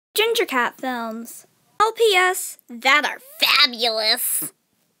Ginger Cat films. LPS that are fabulous.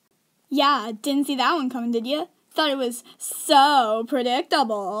 Yeah, didn't see that one coming, did you? Thought it was so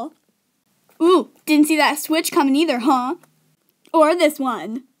predictable. Ooh, didn't see that switch coming either, huh? Or this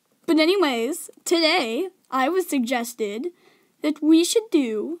one. But anyways, today I was suggested that we should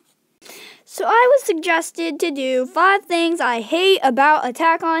do... So I was suggested to do 5 things I hate about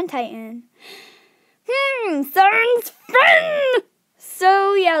Attack on Titan. Sounds fun!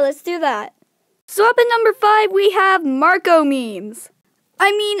 So yeah, let's do that. So up at number 5, we have Marco memes.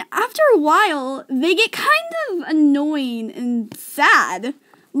 I mean, after a while, they get kind of annoying and sad.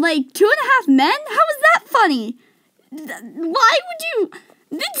 Like, 2.5 Men? How is that funny? Why would you...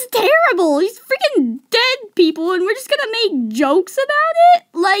 It's terrible. He's freaking dead people, and we're just gonna make jokes about it?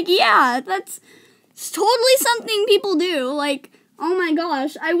 Like, yeah, that's totally something people do. Like, oh my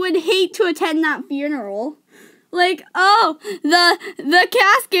gosh, I would hate to attend that funeral. Like, oh, the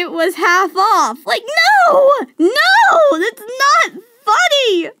casket was half off. Like, no, that's not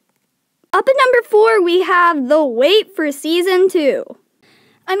funny. Up at number 4, we have the wait for season 2.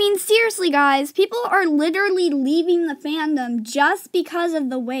 I mean, seriously, guys, people are literally leaving the fandom just because of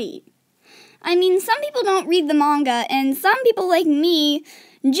the wait. I mean, some people don't read the manga, and some people like me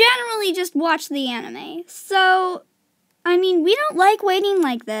generally just watch the anime. So, I mean, we don't like waiting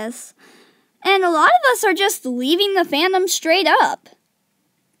like this. And a lot of us are just leaving the fandom straight up.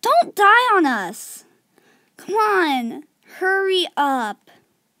 Don't die on us. Come on, hurry up.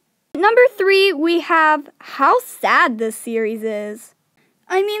 Number 3, we have how sad this series is.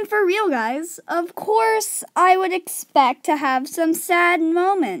 I mean, for real, guys, of course I would expect to have some sad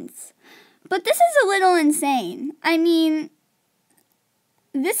moments. But this is a little insane. I mean,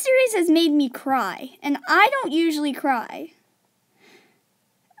 this series has made me cry, and I don't usually cry.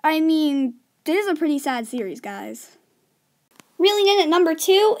 I mean, this is a pretty sad series, guys. Reeling in at number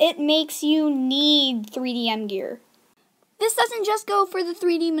 2, it makes you need 3DM gear. This doesn't just go for the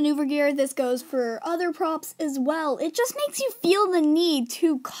 3D maneuver gear, this goes for other props as well. It just makes you feel the need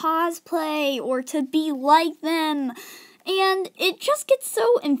to cosplay or to be like them. And it just gets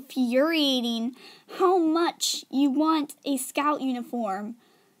so infuriating how much you want a scout uniform.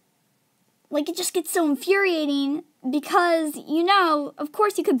 Like, it just gets so infuriating because, you know, of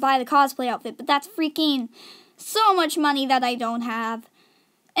course you could buy the cosplay outfit, but that's freaking so much money that I don't have.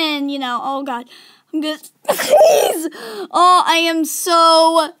 And, you know, oh god, I'm just, please! Oh, I am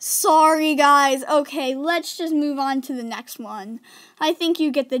so sorry, guys. Okay, let's just move on to the next one. I think you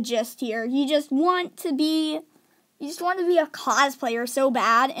get the gist here. You just want to be a cosplayer so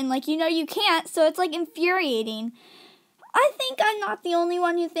bad, and, like, you know you can't, so it's, like, infuriating. I think I'm not the only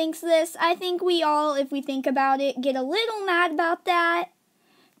one who thinks this. I think we all, if we think about it, get a little mad about that.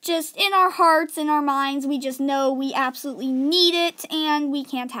 Just in our hearts, in our minds, we just know we absolutely need it, and we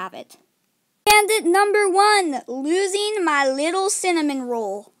can't have it. And at number 1, losing my little cinnamon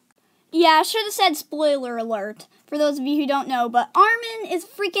roll. Yeah, I should have said spoiler alert, for those of you who don't know, but Armin is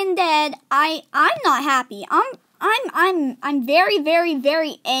freaking dead. I'm not happy. I'm very, very,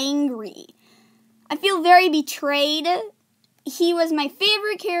 very angry. I feel very betrayed. He was my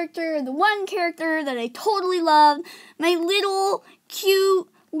favorite character, the one character that I totally loved. My little, cute,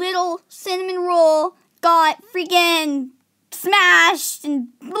 little cinnamon roll got freaking smashed and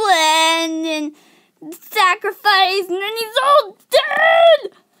blend and sacrificed, and then he's all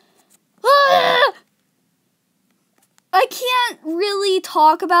dead! Ah! I can't really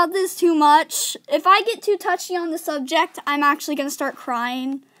talk about this too much. If I get too touchy on the subject, I'm actually gonna start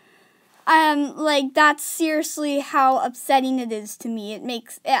crying. Like, that's seriously how upsetting it is to me.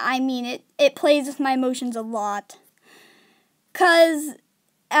 It plays with my emotions a lot. 'Cause,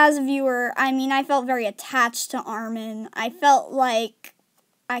 as a viewer, I felt very attached to Armin. I felt like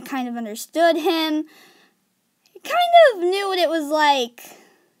I kind of understood him. I kind of knew what it was like.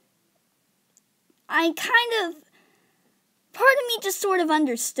 Part of me just sort of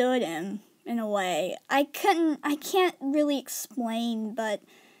understood him, in a way. I can't really explain, but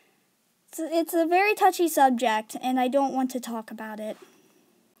it's a very touchy subject, and I don't want to talk about it.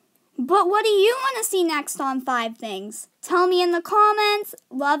 But what do you want to see next on 5 Things? Tell me in the comments.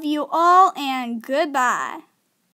 Love you all, and goodbye.